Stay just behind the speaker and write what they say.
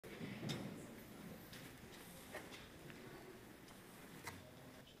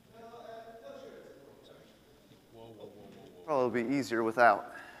Probably be easier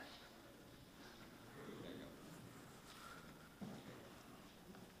without.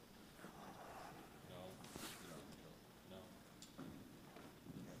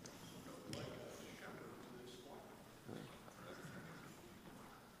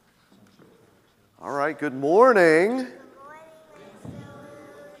 All right, good morning.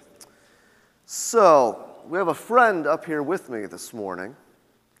 So, we have a friend up here with me this morning.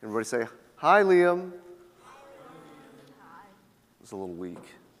 Everybody say, hi, Liam. It's a little weak.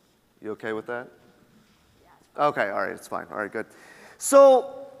 You okay with that? Okay, all right, it's fine. All right, good.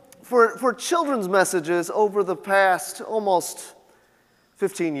 So, for children's messages over the past almost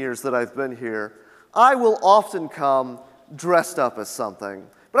 15 years that I've been here, I will often come dressed up as something.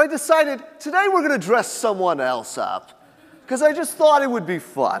 But I decided today we're going to dress someone else up because I just thought it would be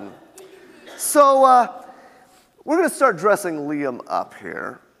fun. So we're going to start dressing Liam up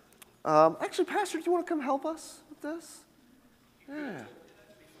here. Actually, Pastor, do you want to come help us with this? Yeah.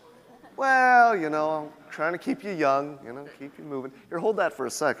 Well, you know, I'm trying to keep you young, you know, keep you moving. Here, hold that for a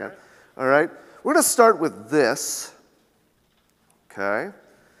second. All right. We're going to start with this. Okay.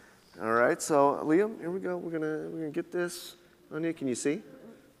 All right. So, Liam, here we go. We're gonna get this on you. Can you see?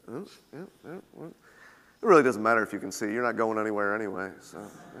 Oh, yeah. It really doesn't matter if you can see. You're not going anywhere anyway. So,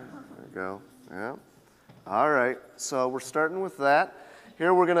 yeah, there you go. Yeah. All right. So we're starting with that.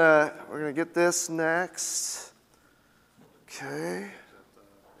 Here we're gonna get this next. Okay.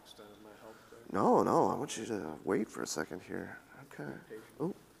 No. I want you to wait for a second here. Okay.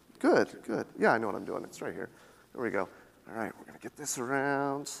 Oh, good. Yeah, I know what I'm doing. It's right here. There we go. All right. We're gonna get this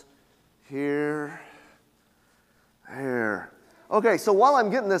around here. There. Okay, so while I'm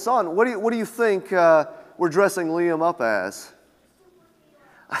getting this on, what do you think we're dressing Liam up as?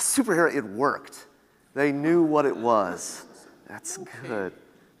 A superhero. It worked. They knew what it was. That's good.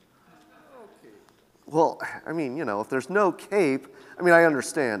 Well, I mean, you know, if there's no cape, I mean, I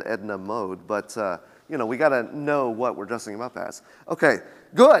understand Edna mode, but, you know, we got to know what we're dressing him up as. Okay,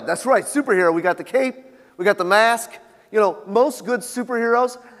 good. That's right. Superhero. We got the cape. We got the mask. You know, most good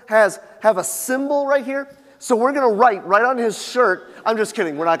superheroes have a symbol right here. So we're going to write right on his shirt. I'm just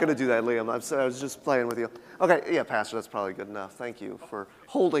kidding. We're not going to do that, Liam. I was just playing with you. Okay, yeah, Pastor, that's probably good enough. Thank you for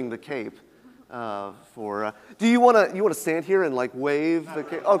holding the cape. Do you want to stand here and like wave the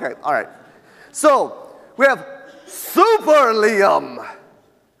cape? Okay, all right. So we have Super Liam.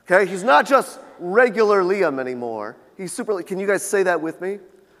 Okay, he's not just regular Liam anymore. He's super. Can you guys say that with me?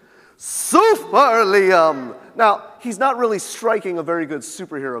 Super Liam. Now, he's not really striking a very good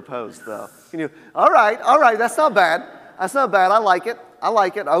superhero pose, though. Can you? All right. That's not bad. I like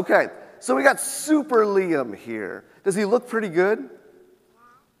it. Okay. So we got Super Liam here. Does he look pretty good?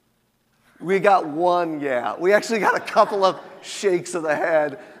 We got one, yeah. We actually got a couple of shakes of the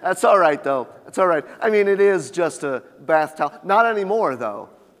head. That's all right, though. That's all right. I mean, it is just a bath towel. Not anymore, though.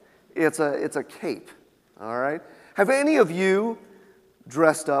 It's a cape. All right. Have any of you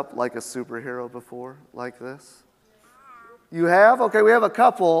dressed up like a superhero before, like this? You have? Okay, we have a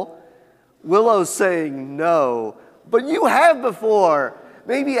couple. Willow's saying no, but you have before.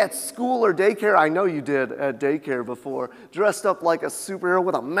 Maybe at school or daycare. I know you did at daycare before. Dressed up like a superhero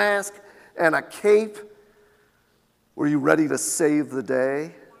with a mask and a cape. Were you ready to save the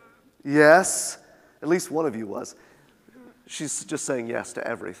day? Yes? At least one of you was. She's just saying yes to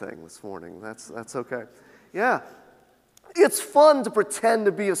everything this morning. That's okay. Yeah. It's fun to pretend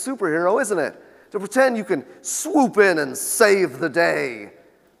to be a superhero, isn't it? To pretend you can swoop in and save the day.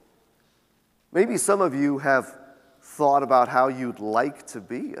 Maybe some of you have thought about how you'd like to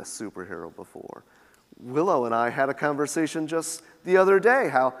be a superhero before. Willow and I had a conversation just the other day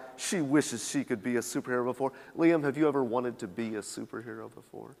how she wishes she could be a superhero before. Liam, have you ever wanted to be a superhero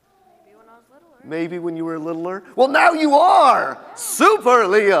before? Maybe when I was littler. Maybe when you were littler? Well, now you are! Super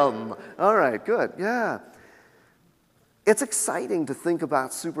Liam! All right, good, yeah. It's exciting to think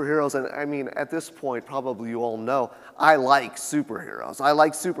about superheroes, and I mean, at this point, probably you all know, I like superheroes. I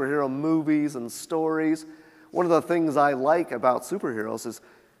like superhero movies and stories. One of the things I like about superheroes is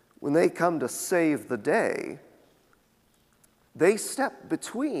when they come to save the day, they step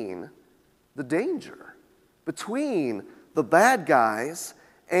between the danger, between the bad guys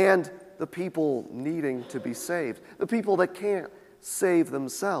and the people needing to be saved, the people that can't save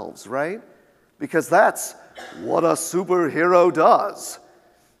themselves, right? Because that's what a superhero does.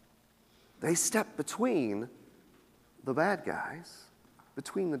 They step between the bad guys,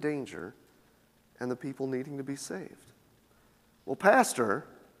 between the danger, and the people needing to be saved. Well, Pastor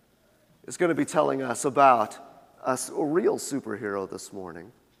is going to be telling us about a real superhero this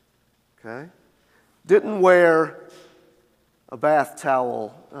morning, okay? Didn't wear a bath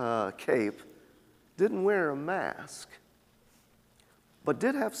towel cape, didn't wear a mask, but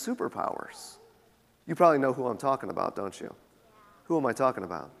did have superpowers. You probably know who I'm talking about, don't you? Who am I talking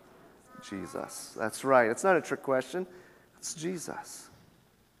about? Jesus. That's right. It's not a trick question. It's Jesus.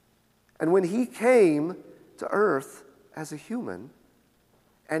 And when he came to earth as a human,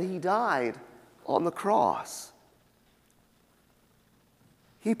 and he died on the cross,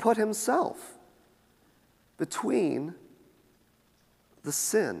 he put himself between the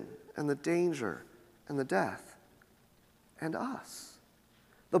sin and the danger and the death and us.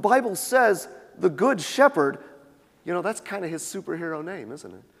 The Bible says the Good Shepherd, that's kind of his superhero name,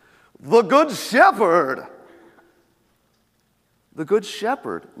 isn't it? The Good Shepherd. The Good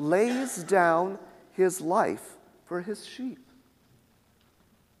Shepherd lays down his life for his sheep.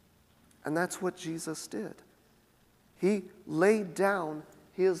 And that's what Jesus did. He laid down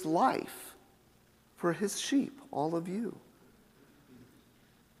his life for his sheep, all of you.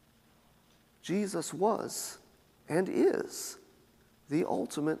 Jesus was and is the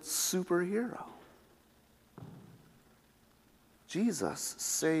ultimate superhero. Jesus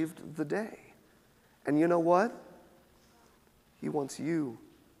saved the day. And you know what? He wants you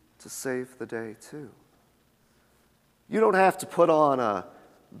to save the day too. You don't have to put on a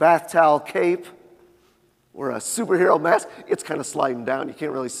bath towel cape or a superhero mask. It's kind of sliding down. You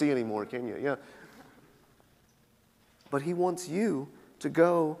can't really see anymore, can you? Yeah. But he wants you to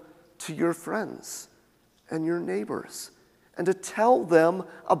go to your friends and your neighbors and to tell them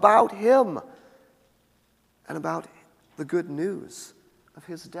about him and about the good news of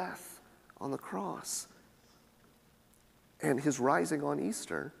his death on the cross and his rising on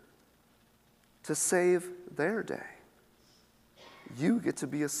Easter to save their day. You get to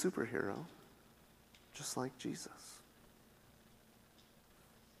be a superhero just like Jesus.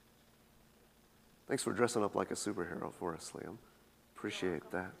 Thanks for dressing up like a superhero for us, Liam. Appreciate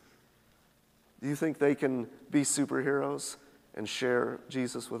that. Do you think they can be superheroes and share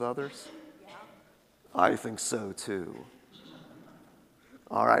Jesus with others? Yeah. I think so too.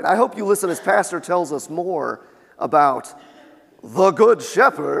 All right, I hope you listen as Pastor tells us more about the Good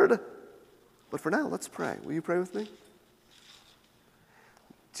Shepherd. But for now, let's pray. Will you pray with me?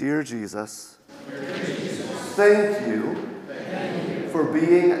 Dear Jesus, thank you for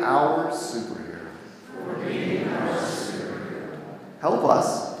being our superhero. Help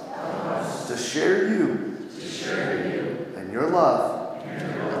us to share you and your love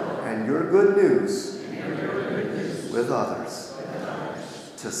and your good news with others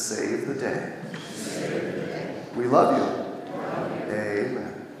to save the day. We love you.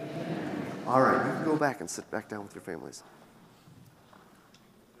 Amen. All right, you can go back and sit back down with your families.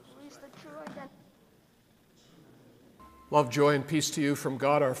 Love, joy, and peace to you from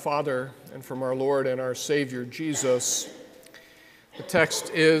God our Father and from our Lord and our Savior Jesus. The text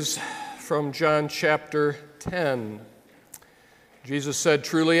is from John chapter 10. Jesus said,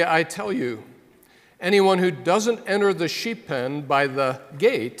 "Truly I tell you, anyone who doesn't enter the sheep pen by the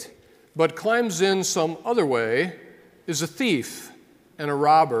gate, but climbs in some other way, is a thief and a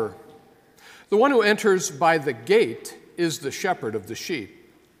robber. The one who enters by the gate is the shepherd of the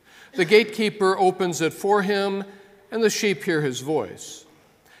sheep. The gatekeeper opens it for him, and the sheep hear his voice.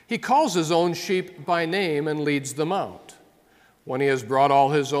 He calls his own sheep by name and leads them out. When he has brought all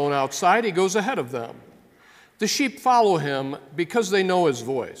his own outside, he goes ahead of them. The sheep follow him because they know his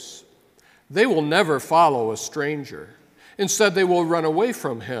voice. They will never follow a stranger. Instead, they will run away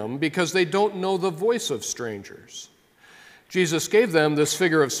from him because they don't know the voice of strangers." Jesus gave them this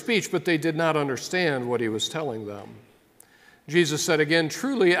figure of speech, but they did not understand what he was telling them. Jesus said again,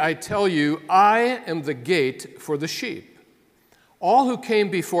 "Truly I tell you, I am the gate for the sheep. All who came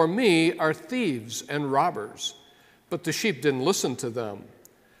before me are thieves and robbers, but the sheep didn't listen to them.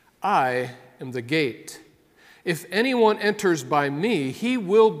 I am the gate. If anyone enters by me, he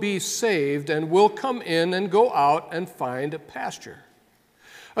will be saved and will come in and go out and find pasture.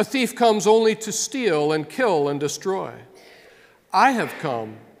 A thief comes only to steal and kill and destroy. I have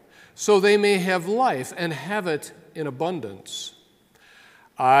come so they may have life and have it in abundance.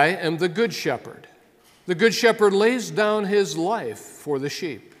 I am the good shepherd. The good shepherd lays down his life for the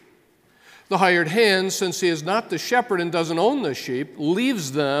sheep. The hired hand, since he is not the shepherd and doesn't own the sheep,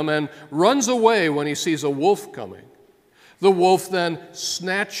 leaves them and runs away when he sees a wolf coming. The wolf then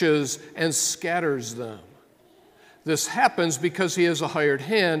snatches and scatters them. This happens because he is a hired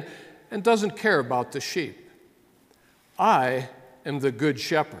hand and doesn't care about the sheep. I am the good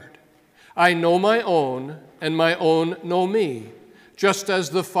shepherd. I know my own, and my own know me, just as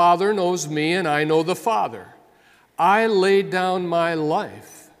the Father knows me, and I know the Father. I lay down my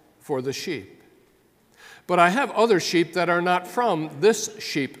life for the sheep. But I have other sheep that are not from this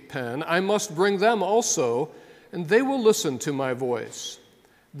sheep pen. I must bring them also, and they will listen to my voice.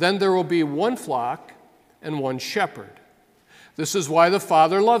 Then there will be one flock and one shepherd. This is why the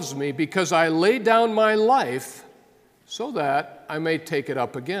Father loves me, because I lay down my life so that I may take it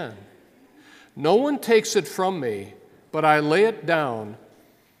up again. No one takes it from me, but I lay it down.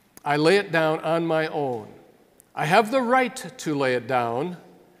 I lay it down on my own. I have the right to lay it down,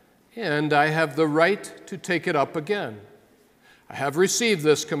 and I have the right to take it up again. I have received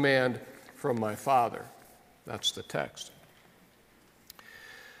this command from my Father. That's the text.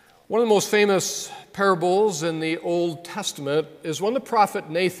 One of the most famous parables in the Old Testament is when the prophet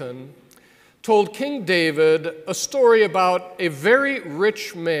Nathan told King David a story about a very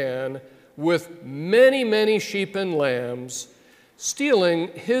rich man with many, many sheep and lambs stealing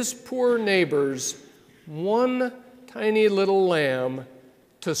his poor neighbor's one tiny little lamb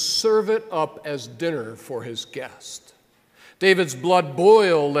to serve it up as dinner for his guest. David's blood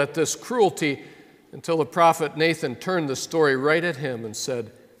boiled at this cruelty until the prophet Nathan turned the story right at him and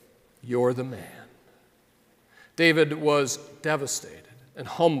said, "You're the man." David was devastated and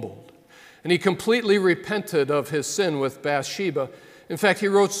humbled, and he completely repented of his sin with Bathsheba. In fact, he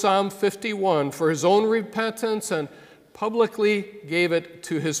wrote Psalm 51 for his own repentance and publicly gave it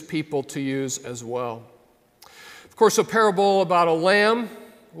to his people to use as well. Of course, a parable about a lamb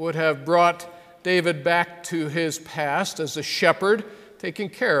would have brought David back to his past as a shepherd taking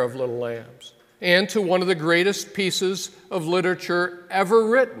care of little lambs, and to one of the greatest pieces of literature ever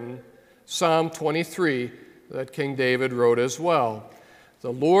written, Psalm 23, that King David wrote as well.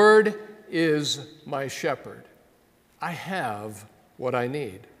 The Lord is my shepherd. I have what I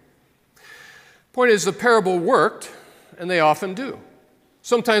need. Point is, the parable worked, and they often do.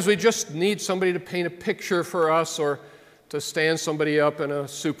 Sometimes we just need somebody to paint a picture for us or to stand somebody up in a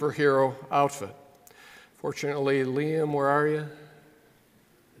superhero outfit. Fortunately, Liam, where are you?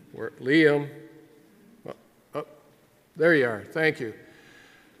 Liam. Oh, there you are. Thank you.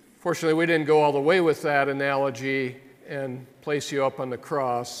 Fortunately, we didn't go all the way with that analogy and place you up on the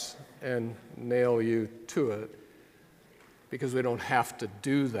cross and nail you to it, because we don't have to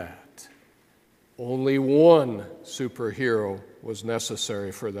do that. Only one superhero was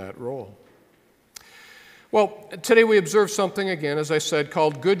necessary for that role. Well, today we observe something again, as I said,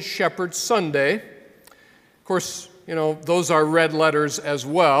 called Good Shepherd Sunday. Of course, you know, those are red letters as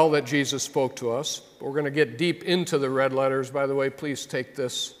well that Jesus spoke to us. We're going to get deep into the red letters. By the way, please take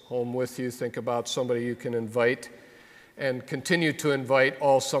this home with you. Think about somebody you can invite and continue to invite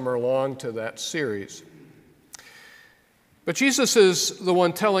all summer long to that series. But Jesus is the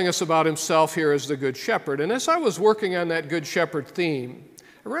one telling us about himself here as the Good Shepherd. And as I was working on that Good Shepherd theme,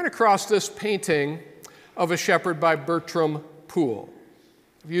 I ran across this painting of a shepherd by Bertram Poole.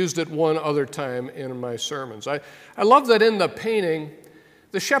 I've used it one other time in my sermons. I love that in the painting,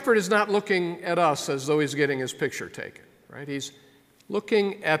 the shepherd is not looking at us as though he's getting his picture taken, right? He's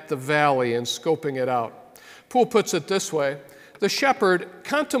looking at the valley and scoping it out. Poole puts it this way: the shepherd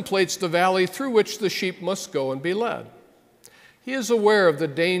contemplates the valley through which the sheep must go and be led. He is aware of the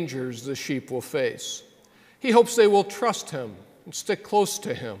dangers the sheep will face. He hopes they will trust him and stick close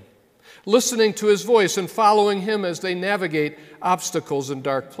to him, listening to his voice and following him as they navigate obstacles in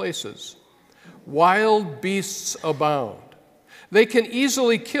dark places. Wild beasts abound. They can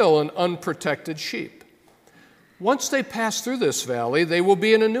easily kill an unprotected sheep. Once they pass through this valley, they will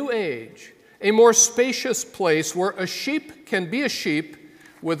be in a new age, a more spacious place where a sheep can be a sheep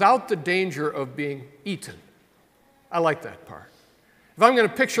without the danger of being eaten. I like that part. If I'm going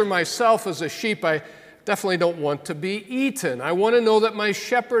to picture myself as a sheep, I definitely don't want to be eaten. I want to know that my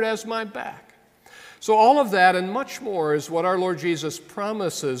shepherd has my back. So all of that and much more is what our Lord Jesus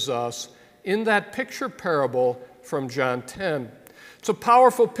promises us in that picture parable from John 10. It's a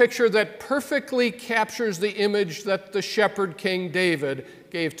powerful picture that perfectly captures the image that the shepherd King David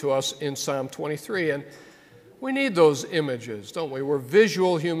gave to us in Psalm 23. And we need those images, don't we? We're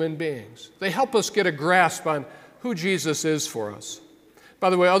visual human beings. They help us get a grasp on who Jesus is for us. By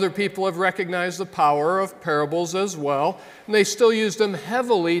the way, other people have recognized the power of parables as well, and they still use them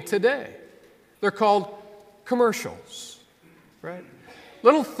heavily today. They're called commercials, right?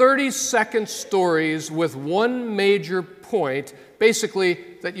 Little 30-second stories with one major point, basically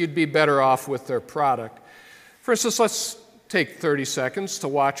that you'd be better off with their product. For instance, let's take 30 seconds to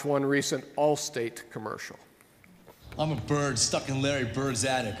watch one recent Allstate commercial. I'm a bird stuck in Larry Bird's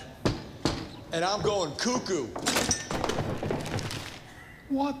attic. And I'm going cuckoo.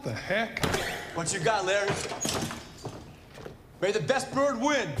 What the heck? What you got, Larry? May the best bird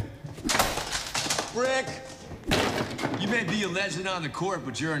win. Rick. You may be a legend on the court,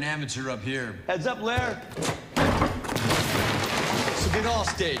 but you're an amateur up here. Heads up, Larry. So get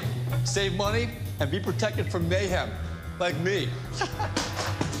Allstate. Save money, and be protected from mayhem, like me.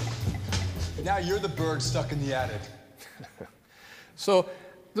 Now you're the bird stuck in the attic. So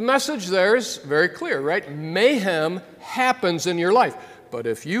the message there is very clear, right? Mayhem happens in your life. But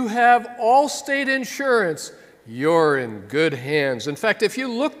if you have Allstate insurance, you're in good hands. In fact, if you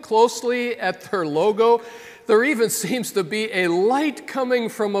look closely at their logo, there even seems to be a light coming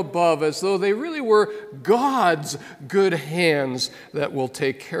from above, as though they really were God's good hands that will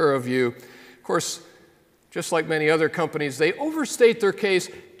take care of you. Of course, just like many other companies, they overstate their case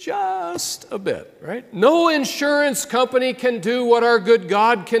just a bit, right? No insurance company can do what our good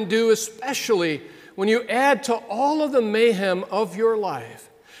God can do, especially when you add to all of the mayhem of your life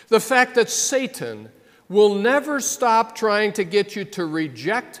the fact that Satan will never stop trying to get you to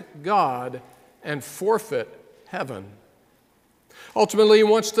reject God and forfeit heaven. Ultimately, he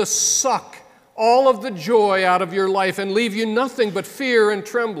wants to suck all of the joy out of your life and leave you nothing but fear and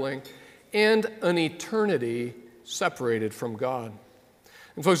trembling and an eternity separated from God.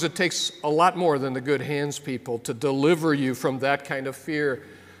 And folks, it takes a lot more than the good hands people to deliver you from that kind of fear.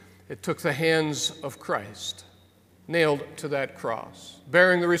 It took the hands of Christ, nailed to that cross,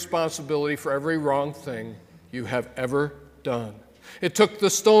 bearing the responsibility for every wrong thing you have ever done. It took the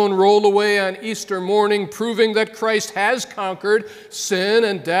stone rolled away on Easter morning, proving that Christ has conquered sin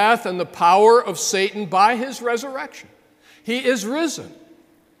and death and the power of Satan by his resurrection. He is risen.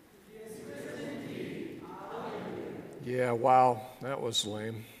 Yeah, wow, that was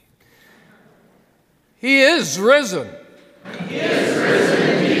lame. He is risen. He is risen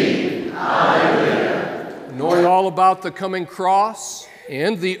indeed. Hallelujah. Knowing all about the coming cross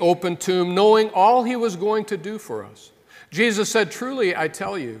and the open tomb, knowing all he was going to do for us, Jesus said, "Truly, I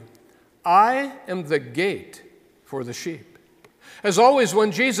tell you, I am the gate for the sheep." As always,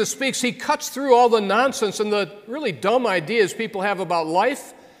 when Jesus speaks, he cuts through all the nonsense and the really dumb ideas people have about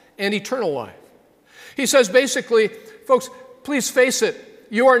life and eternal life. He says basically, folks, please face it,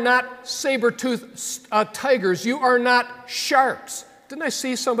 you are not saber-toothed tigers. You are not sharks. Didn't I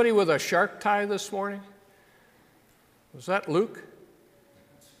see somebody with a shark tie this morning? Was that Luke?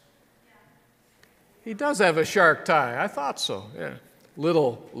 He does have a shark tie. I thought so, yeah.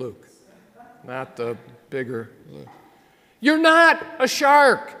 Little Luke, not the bigger Luke. You're not a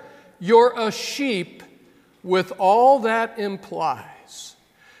shark. You're a sheep with all that implies.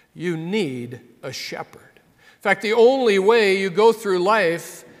 You need a shepherd. In fact, the only way you go through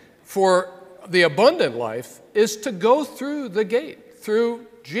life for the abundant life is to go through the gate, through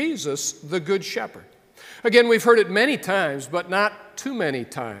Jesus, the Good Shepherd. Again, we've heard it many times, but not too many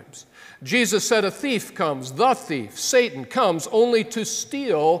times. Jesus said a thief comes, the thief, Satan, comes only to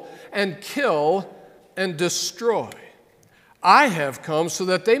steal and kill and destroy. I have come so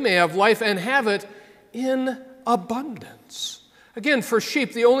that they may have life and have it in abundance. Again, for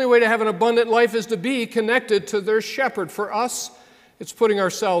sheep, the only way to have an abundant life is to be connected to their shepherd. For us, it's putting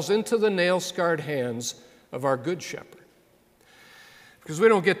ourselves into the nail-scarred hands of our good shepherd. Because we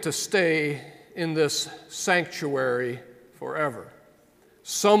don't get to stay in this sanctuary forever,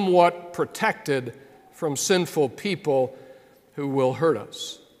 somewhat protected from sinful people who will hurt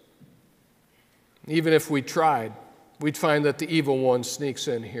us. Even if we tried, we'd find that the evil one sneaks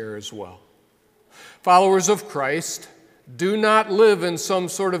in here as well. Followers of Christ do not live in some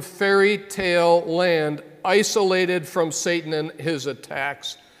sort of fairy tale land isolated from Satan and his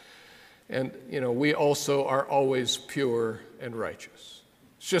attacks. And, we also are always pure and righteous.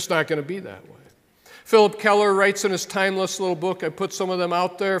 It's just not going to be that way. Philip Keller writes in his timeless little book, I put some of them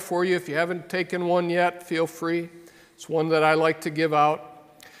out there for you. If you haven't taken one yet, feel free. It's one that I like to give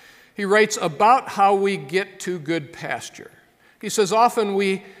out. He writes about how we get to good pasture. He says, often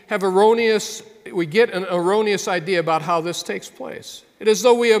we get an erroneous idea about how this takes place. It is as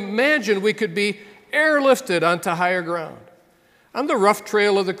though we imagine we could be airlifted onto higher ground. On the rough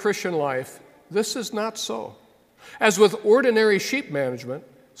trail of the Christian life, this is not so. As with ordinary sheep management,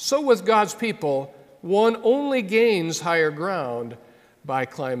 so with God's people, one only gains higher ground by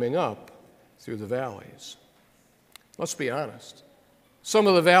climbing up through the valleys. Let's be honest. Some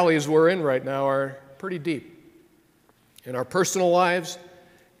of the valleys we're in right now are pretty deep. In our personal lives,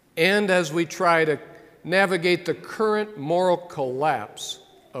 and as we try to navigate the current moral collapse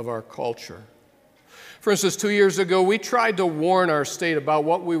of our culture. For instance, 2 years ago, we tried to warn our state about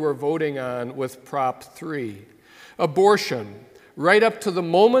what we were voting on with Prop 3, abortion, right up to the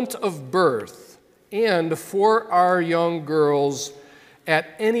moment of birth, and for our young girls at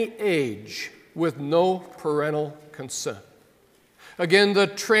any age with no parental consent. Again, the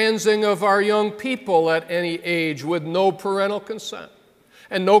transing of our young people at any age with no parental consent,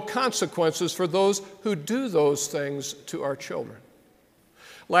 and no consequences for those who do those things to our children.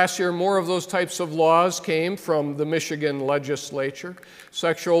 Last year, more of those types of laws came from the Michigan legislature.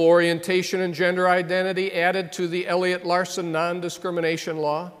 Sexual orientation and gender identity added to the Elliott Larson non-discrimination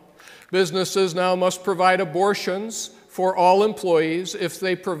law. Businesses now must provide abortions for all employees if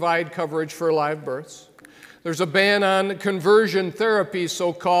they provide coverage for live births. There's a ban on conversion therapy,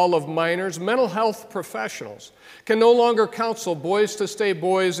 so-called, of minors. Mental health professionals can no longer counsel boys to stay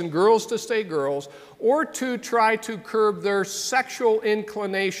boys and girls to stay girls, or to try to curb their sexual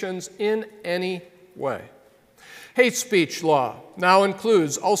inclinations in any way. Hate speech law now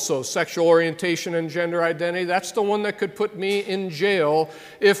includes also sexual orientation and gender identity. That's the one that could put me in jail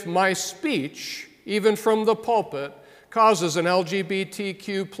if my speech, even from the pulpit, causes an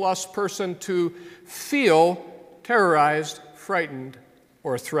LGBTQ plus person to feel terrorized, frightened,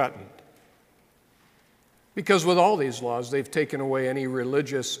 or threatened. Because with all these laws, they've taken away any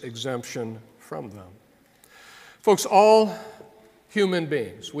religious exemption from them. Folks, all human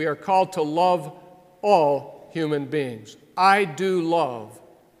beings, we are called to love all human beings. I do love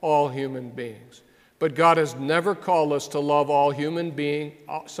all human beings. But God has never called us to love all human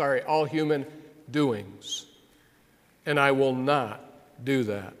doings. And I will not do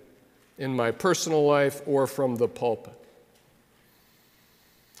that in my personal life or from the pulpit.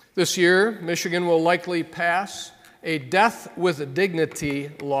 This year, Michigan will likely pass a death with dignity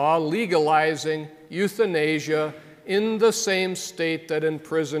law legalizing euthanasia in the same state that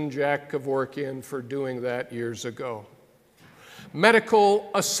imprisoned Jack Kevorkian for doing that years ago. Medical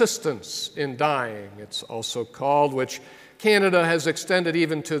assistance in dying, it's also called, which Canada has extended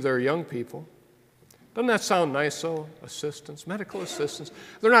even to their young people. Doesn't that sound nice, though? Assistance, medical assistance.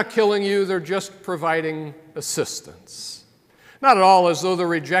 They're not killing you, they're just providing assistance. Not at all as though they're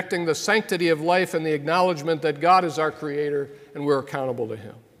rejecting the sanctity of life and the acknowledgement that God is our Creator and we're accountable to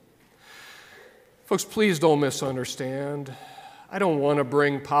Him. Folks, please don't misunderstand. I don't want to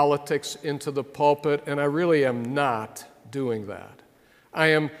bring politics into the pulpit, and I really am not doing that. I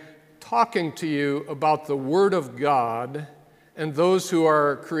am talking to you about the Word of God and those who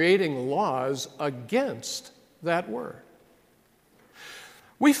are creating laws against that Word.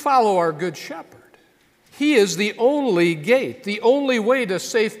 We follow our Good Shepherd. He is the only gate, the only way to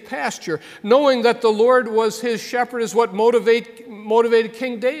safe pasture. Knowing that the Lord was his shepherd is what motivated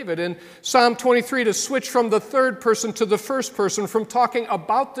King David in Psalm 23 to switch from the third person to the first person, from talking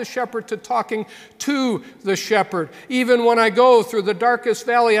about the shepherd to talking to the shepherd. Even when I go through the darkest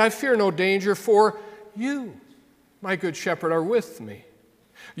valley, I fear no danger, for you, my good shepherd, are with me.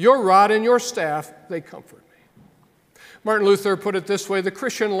 Your rod and your staff, they comfort me. Martin Luther put it this way: the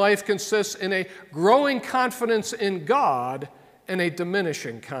Christian life consists in a growing confidence in God and a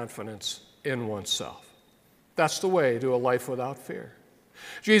diminishing confidence in oneself. That's the way to a life without fear.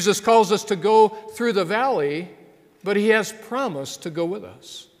 Jesus calls us to go through the valley, but he has promised to go with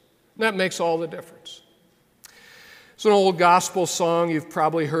us. And that makes all the difference. It's an old gospel song you've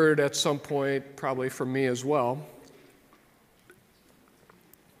probably heard at some point, probably from me as well.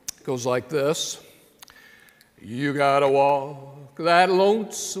 It goes like this. You gotta walk that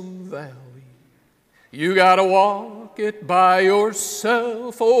lonesome valley. You gotta walk it by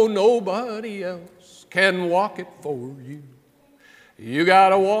yourself. Oh, nobody else can walk it for you. You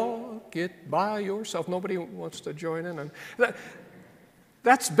gotta walk it by yourself. Nobody wants to join in on that.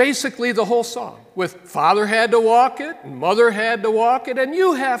 That's basically the whole song. With Father had to walk it, and Mother had to walk it, and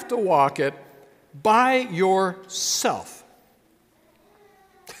you have to walk it by yourself.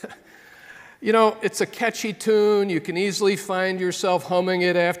 You know, it's a catchy tune. You can easily find yourself humming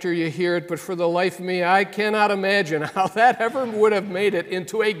it after you hear it, but for the life of me, I cannot imagine how that ever would have made it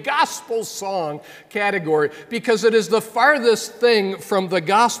into a gospel song category, because it is the farthest thing from the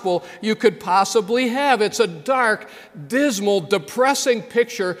gospel you could possibly have. It's a dark, dismal, depressing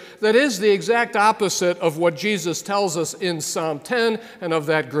picture that is the exact opposite of what Jesus tells us in Psalm 10 and of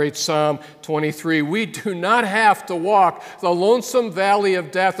that great Psalm 23. We do not have to walk the lonesome valley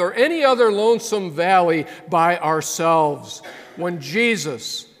of death or any other lonesome valley by ourselves. When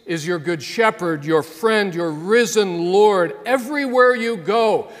Jesus is your good shepherd, your friend, your risen Lord, everywhere you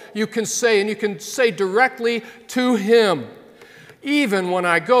go, you can say, and you can say directly to him, even when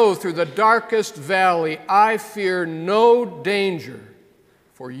I go through the darkest valley, I fear no danger,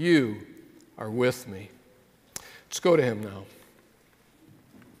 for you are with me. Let's go to him now.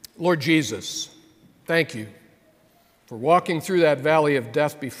 Lord Jesus, thank you for walking through that valley of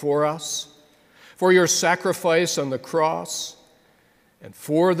death before us, for your sacrifice on the cross, and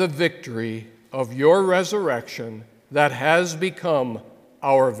for the victory of your resurrection that has become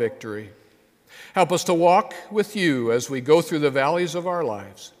our victory. Help us to walk with you as we go through the valleys of our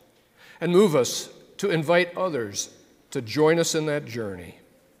lives, and move us to invite others to join us in that journey.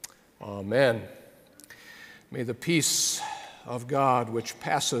 Amen. May the peace of God, which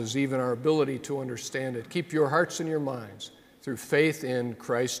passes even our ability to understand it, keep your hearts and your minds through faith in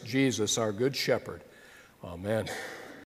Christ Jesus, our good shepherd. Amen.